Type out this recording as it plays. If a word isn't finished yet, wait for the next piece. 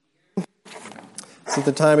It's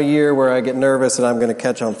the time of year where I get nervous that I'm going to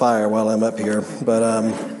catch on fire while I'm up here.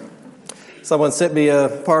 But someone sent me a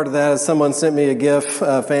part of that. Someone sent me a GIF,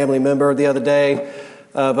 a family member, the other day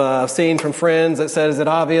of a scene from Friends that said, "Is it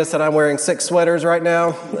obvious that I'm wearing 6 sweaters right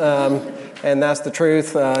now?" And that's the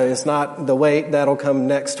truth. It's not the weight. That'll come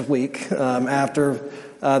next week after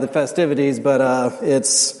the festivities. But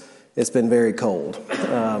it's been very cold.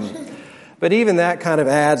 But even that kind of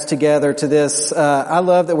adds together to this. I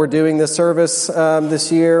love that we're doing this service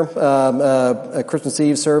this year, a Christmas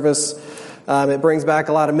Eve service. It brings back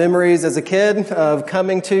a lot of memories as a kid of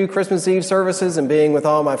coming to Christmas Eve services and being with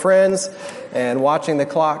all my friends and watching the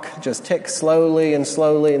clock just tick slowly and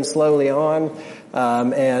slowly and slowly on.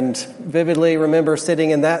 And vividly remember sitting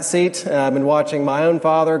in that seat and watching my own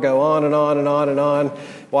father go on and on and on and on,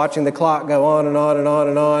 watching the clock go on and on and on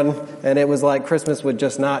and on, and it was like Christmas would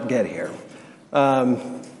just not get here.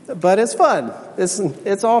 But it's fun.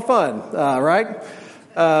 It's all fun, right?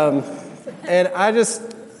 And I just,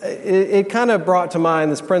 it kind of brought to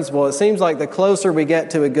mind this principle. It seems like the closer we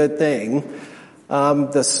get to a good thing,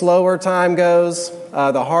 the slower time goes,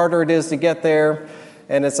 the harder it is to get there.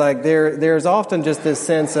 And it's like there's often just this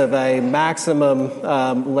sense of a maximum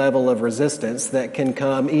level of resistance that can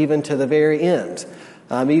come even to the very end,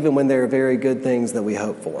 even when there are very good things that we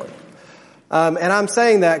hope for. And I'm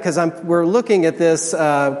saying that because we're looking at this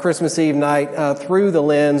Christmas Eve night through the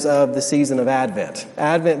lens of the season of Advent.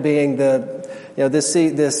 Advent being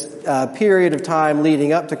this period of time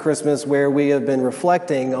leading up to Christmas where we have been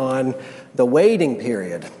reflecting on the waiting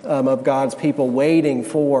period of God's people waiting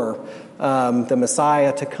for the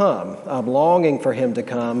Messiah to come, longing for him to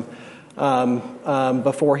come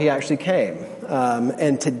before he actually came.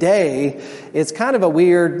 And today, it's kind of a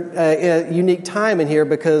weird, unique time in here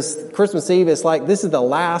because Christmas Eve is like, this is the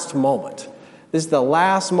last moment. This is the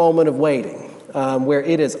last moment of waiting, where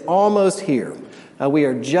it is almost here. We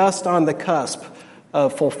are just on the cusp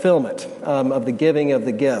of fulfillment of the giving of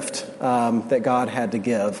the gift that God had to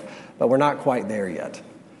give, but we're not quite there yet.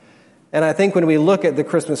 And I think when we look at the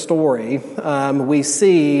Christmas story, we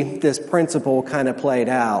see this principle kind of played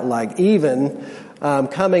out, like even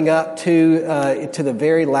coming up to the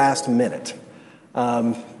very last minute.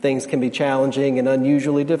 Things can be challenging and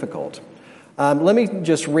unusually difficult. Let me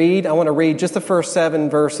just read. I want to read just the first 7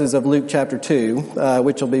 verses of Luke chapter 2,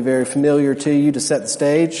 which will be very familiar to you to set the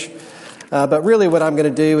stage. But really what I'm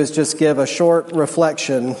going to do is just give a short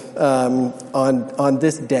reflection on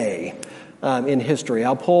this day in history.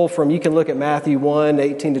 I'll pull from, you can look at Matthew 1,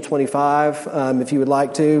 18 to 25 if you would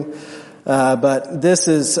like to. But this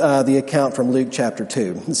is the account from Luke chapter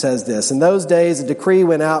 2. It says this: "In those days a decree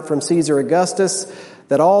went out from Caesar Augustus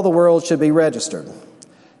that all the world should be registered.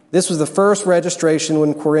 This was the first registration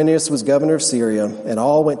when Quirinius was governor of Syria, and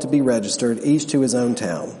all went to be registered, each to his own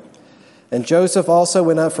town. And Joseph also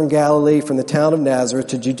went up from Galilee, from the town of Nazareth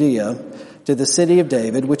to Judea, to the city of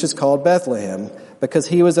David, which is called Bethlehem, because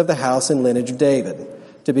he was of the house and lineage of David,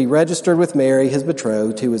 to be registered with Mary, his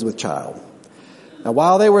betrothed, who was with child. Now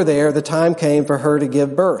while they were there, the time came for her to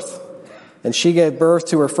give birth. And she gave birth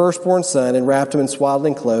to her firstborn son and wrapped him in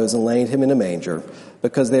swaddling clothes and laid him in a manger,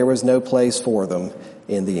 because there was no place for them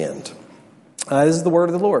in the inn." This is the word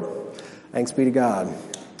of the Lord. Thanks be to God.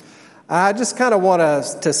 I just kind of want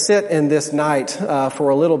us to sit in this night for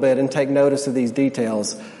a little bit and take notice of these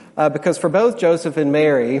details. Because for both Joseph and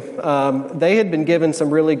Mary, they had been given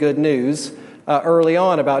some really good news early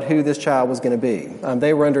on about who this child was going to be.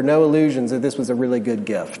 They were under no illusions that this was a really good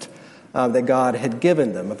gift that God had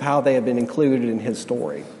given them, of how they had been included in his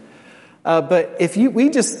story. But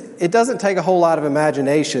it doesn't take a whole lot of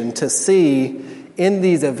imagination to see in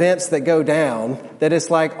these events that go down that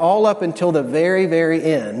it's like all up until the very, very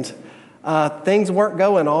end, things weren't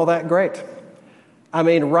going all that great. I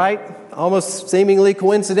mean, right, almost seemingly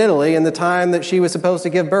coincidentally, in the time that she was supposed to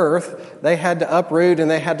give birth, they had to uproot and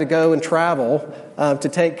they had to go and travel to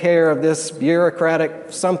take care of this bureaucratic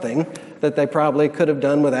something that they probably could have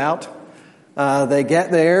done without. They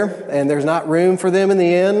get there, and there's not room for them in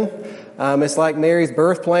the inn. It's like Mary's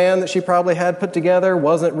birth plan that she probably had put together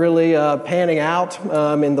wasn't really panning out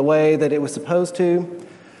in the way that it was supposed to.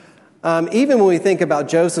 Even when we think about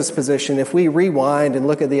Joseph's position, if we rewind and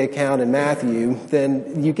look at the account in Matthew,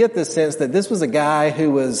 then you get this sense that this was a guy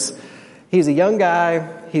he's a young guy,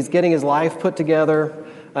 he's getting his life put together,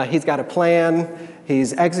 he's got a plan,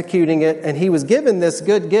 he's executing it, and he was given this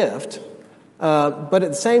good gift, but at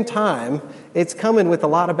the same time, it's coming with a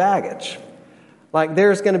lot of baggage. Like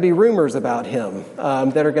there's going to be rumors about him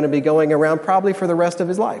that are going to be going around probably for the rest of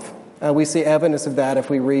his life. We see evidence of that if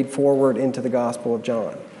we read forward into the Gospel of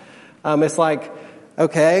John. It's like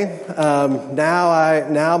okay,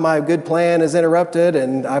 now my good plan is interrupted,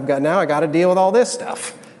 and I got to deal with all this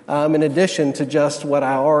stuff, in addition to just what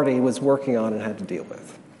I already was working on and had to deal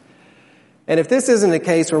with. And if this isn't a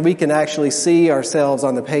case where we can actually see ourselves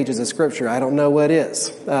on the pages of Scripture, I don't know what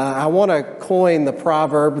is. I want to coin the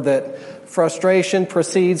proverb that frustration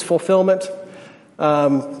precedes fulfillment.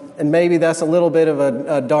 And maybe that's a little bit of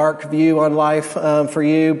a dark view on life for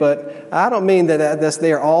you, but I don't mean that that's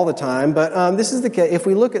there all the time. But this is the case. If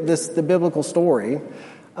we look at the biblical story,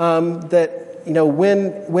 that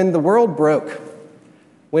when the world broke,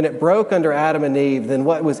 when it broke under Adam and Eve, then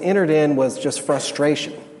what was entered in was just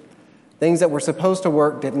frustration. Things that were supposed to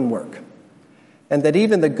work didn't work. And that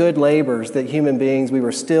even the good labors that human beings we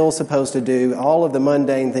were still supposed to do, all of the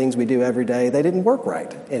mundane things we do every day, they didn't work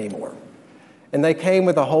right anymore. And they came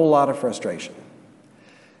with a whole lot of frustration.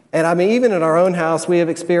 And I mean, even in our own house, we have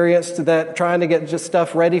experienced that trying to get just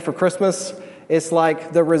stuff ready for Christmas, it's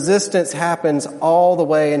like the resistance happens all the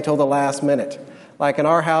way until the last minute. Like in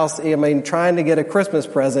our house, I mean, trying to get a Christmas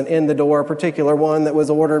present in the door, a particular one that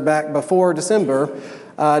was ordered back before December,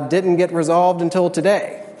 didn't get resolved until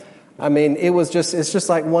today. I mean, it's just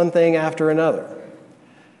like one thing after another.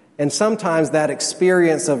 And sometimes that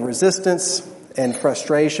experience of resistance and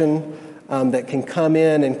frustration that can come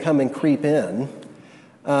and creep in,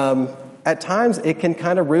 at times it can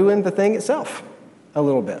kind of ruin the thing itself a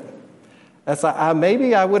little bit. That's like,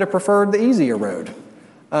 maybe I would have preferred the easier road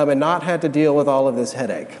and not had to deal with all of this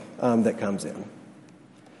headache that comes in.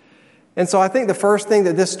 And so I think the first thing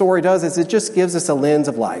that this story does is it just gives us a lens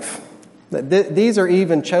of life. These are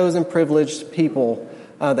even chosen, privileged people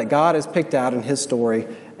that God has picked out in His story,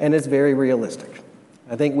 and it's very realistic.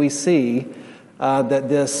 I think we see that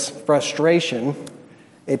this frustration,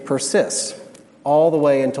 it persists all the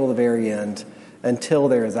way until the very end, until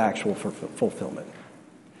there is actual fulfillment.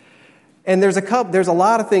 And there's a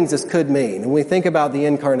lot of things this could mean. When we think about the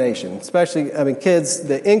incarnation, especially, kids,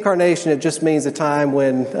 the incarnation, it just means a time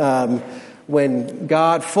when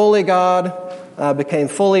God, fully God, became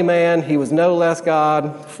fully man. He was no less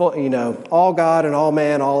God, all God and all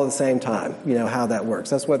man, all at the same time. You know how that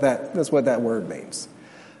works. That's what that word means.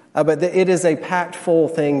 But it is a packed full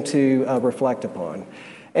thing to reflect upon.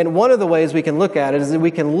 And one of the ways we can look at it is that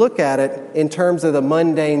we can look at it in terms of the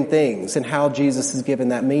mundane things and how Jesus has given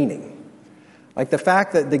that meaning. Like the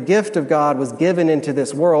fact that the gift of God was given into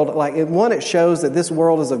this world, it shows that this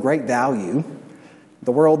world is of great value.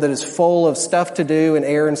 The world that is full of stuff to do and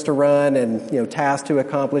errands to run and tasks to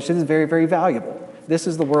accomplish, it is very, very valuable. This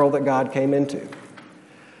is the world that God came into.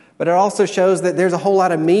 But it also shows that there's a whole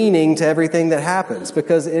lot of meaning to everything that happens,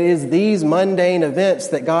 because it is these mundane events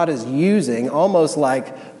that God is using, almost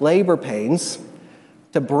like labor pains,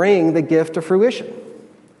 to bring the gift to fruition.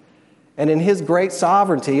 And in His great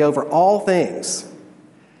sovereignty over all things,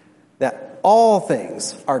 that all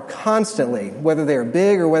things are constantly, whether they are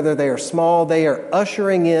big or whether they are small, they are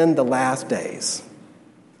ushering in the last days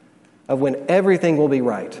of when everything will be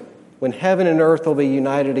right. When heaven and earth will be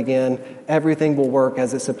united again, everything will work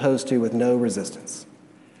as it's supposed to with no resistance.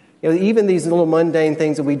 Even these little mundane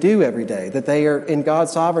things that we do every day, that they are, in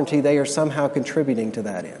God's sovereignty, they are somehow contributing to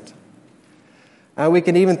that end. We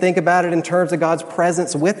can even think about it in terms of God's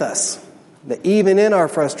presence with us, that even in our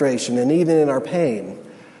frustration and even in our pain,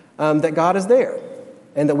 that God is there,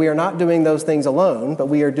 and that we are not doing those things alone, but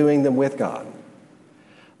we are doing them with God.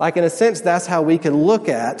 Like, in a sense, that's how we can look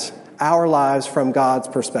at our lives from God's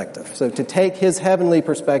perspective. So to take His heavenly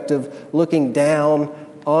perspective, looking down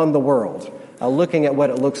on the world, looking at what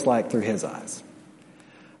it looks like through His eyes.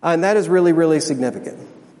 And that is really, really significant.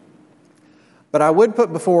 But I would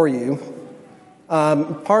put before you,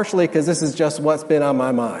 partially because this is just what's been on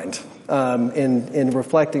my mind in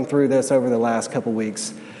reflecting through this over the last couple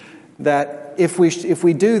weeks, that if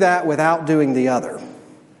we do that without doing the other,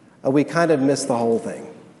 we kind of miss the whole thing.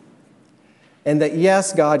 And that,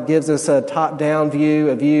 yes, God gives us a top-down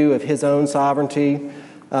view, a view of His own sovereignty,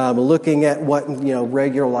 looking at what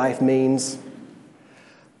regular life means.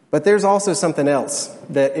 But there's also something else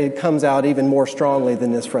that it comes out even more strongly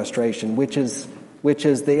than this frustration, which is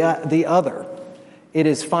the other. It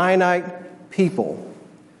is finite people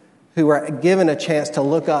who are given a chance to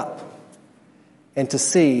look up and to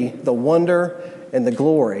see the wonder and the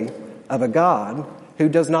glory of a God who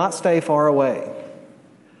does not stay far away,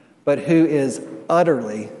 but who is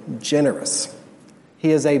utterly generous.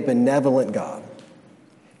 He is a benevolent God.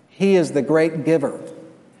 He is the great giver.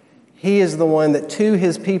 He is the one that to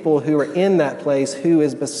His people who are in that place, who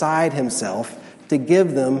is beside Himself to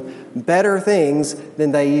give them better things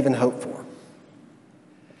than they even hope for.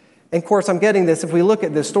 And of course, I'm getting this, if we look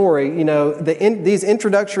at this story, these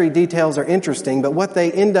introductory details are interesting, but what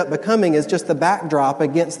they end up becoming is just the backdrop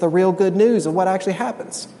against the real good news of what actually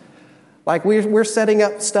happens. Like we're setting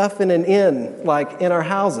up stuff in an inn, like in our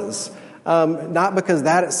houses, not because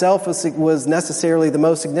that itself was necessarily the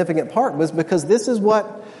most significant part, was because this is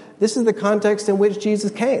the context in which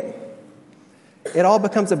Jesus came. It all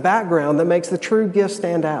becomes a background that makes the true gift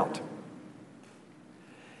stand out.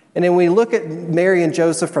 And then we look at Mary and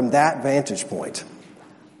Joseph from that vantage point,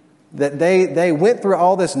 that they went through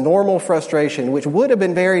all this normal frustration, which would have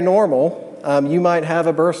been very normal. You might have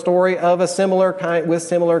a birth story of a similar kind with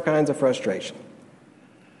similar kinds of frustration.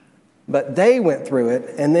 But they went through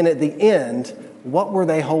it, and then at the end, what were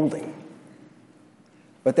they holding?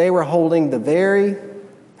 But they were holding the very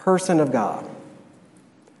person of God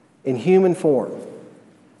in human form,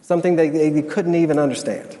 something they couldn't even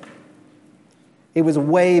understand. It was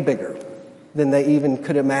way bigger than they even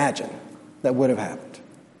could imagine that would have happened.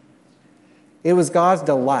 It was God's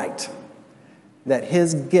delight that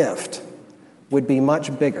his gift would be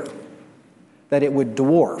much bigger, that it would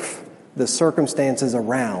dwarf the circumstances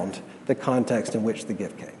around the context in which the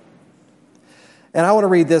gift came. And I want to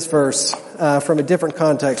read this verse from a different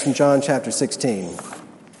context in John chapter 16.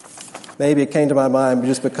 Maybe it came to my mind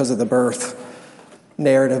just because of the birth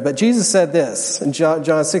narrative. But Jesus said this in John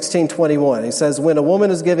 16:21. He says, "When a woman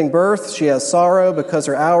is giving birth, she has sorrow because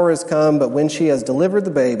her hour has come, but when she has delivered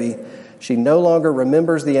the baby, she no longer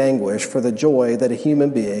remembers the anguish for the joy that a human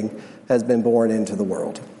being has been born into the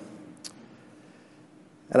world."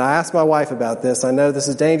 And I asked my wife about this. I know this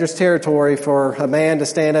is dangerous territory for a man to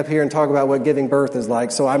stand up here and talk about what giving birth is like.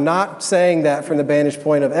 So I'm not saying that from the vantage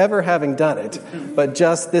point of ever having done it, but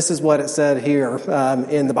just this is what it said here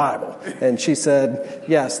in the Bible. And she said,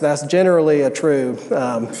 yes, that's generally a true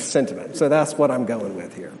sentiment. So that's what I'm going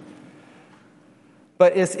with here.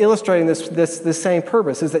 But it's illustrating this same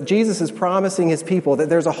purpose, is that Jesus is promising his people that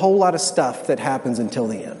there's a whole lot of stuff that happens until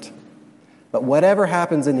the end. But whatever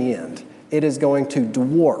happens in the end, it is going to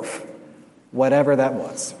dwarf whatever that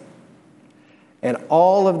was. And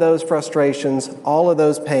all of those frustrations, all of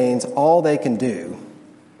those pains, all they can do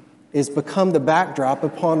is become the backdrop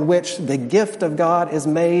upon which the gift of God is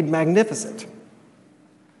made magnificent.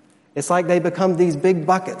 It's like they become these big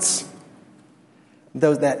buckets.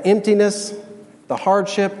 That emptiness, the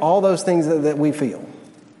hardship, all those things that we feel.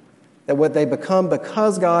 That what they become,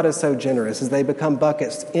 because God is so generous, is they become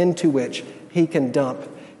buckets into which he can dump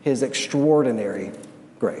his extraordinary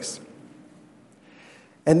grace.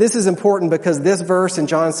 And this is important because this verse in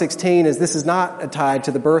John 16 this is not tied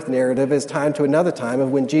to the birth narrative. It's tied to another time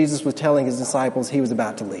of when Jesus was telling his disciples he was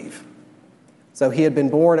about to leave. So he had been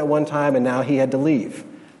born at one time and now he had to leave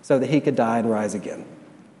so that he could die and rise again.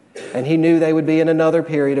 And he knew they would be in another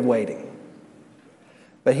period of waiting.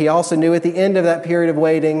 But he also knew at the end of that period of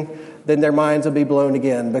waiting, then their minds would be blown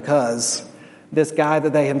again, because this guy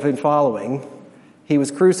that they had been following, he was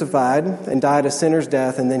crucified and died a sinner's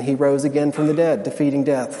death, and then he rose again from the dead, defeating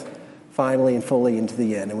death finally and fully into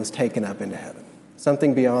the end, and was taken up into heaven.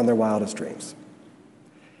 Something beyond their wildest dreams.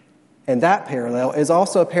 And that parallel is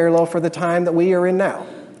also a parallel for the time that we are in now,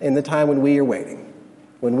 in the time when we are waiting,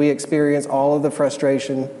 when we experience all of the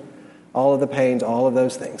frustration, all of the pains, all of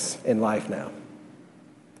those things in life now,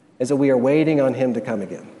 is that we are waiting on him to come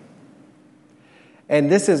again. And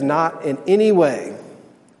this is not in any way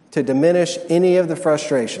to diminish any of the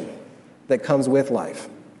frustration that comes with life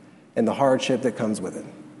and the hardship that comes with it.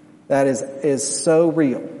 That is so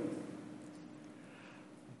real.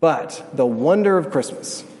 But the wonder of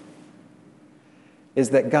Christmas is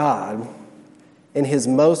that God, in his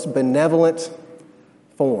most benevolent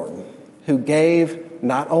form, who gave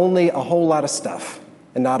not only a whole lot of stuff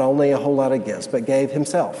and not only a whole lot of gifts, but gave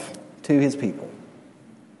himself to his people,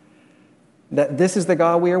 that this is the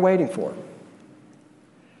God we are waiting for.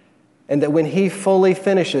 And that when he fully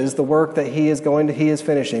finishes the work that he is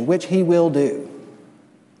finishing, which he will do,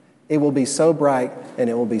 it will be so bright and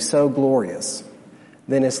it will be so glorious.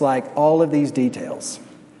 Then it's like all of these details,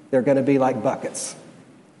 they're going to be like buckets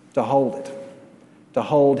to hold it, to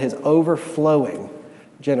hold his overflowing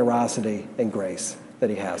generosity and grace that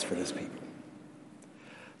he has for his people.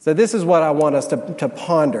 So this is what I want us to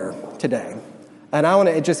ponder today. And I want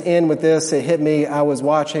to just end with this. It hit me. I was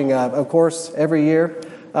watching, of course, every year,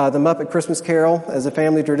 the Muppet Christmas Carol as a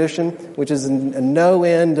family tradition, which is a no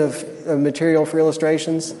end of material for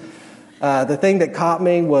illustrations. The thing that caught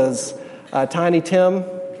me was Tiny Tim,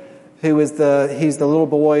 who is he's the little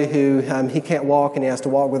boy who he can't walk and he has to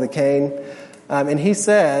walk with a cane. And he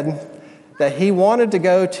said that he wanted to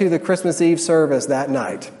go to the Christmas Eve service that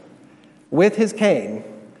night with his cane,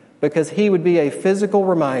 because he would be a physical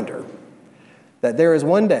reminder that there is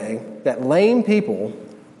one day that lame people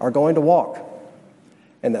are going to walk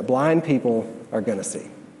and that blind people are going to see.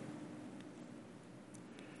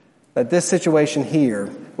 That this situation here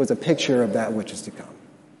was a picture of that which is to come.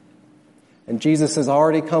 And Jesus has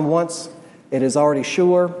already come once. It is already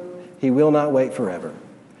sure. He will not wait forever.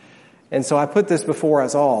 And so I put this before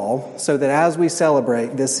us all so that as we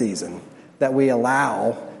celebrate this season, that we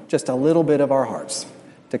allow just a little bit of our hearts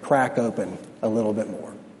to crack open a little bit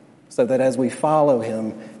more. So that as we follow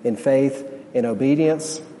him in faith, in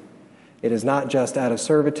obedience, it is not just out of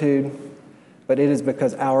servitude, but it is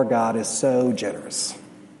because our God is so generous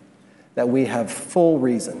that we have full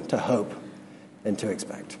reason to hope and to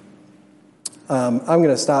expect. I'm going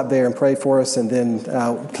to stop there and pray for us, and then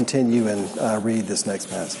I'll continue and read this next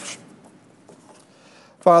passage.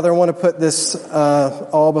 Father, I want to put this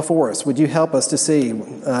all before us. Would you help us to see,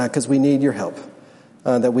 because we need your help,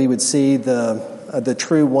 that we would see the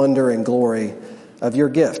true wonder and glory of your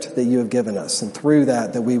gift that you have given us, and through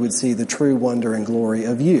that we would see the true wonder and glory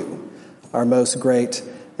of you, our most great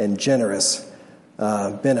and generous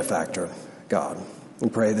benefactor, God. We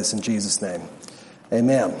pray this in Jesus' name.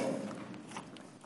 Amen.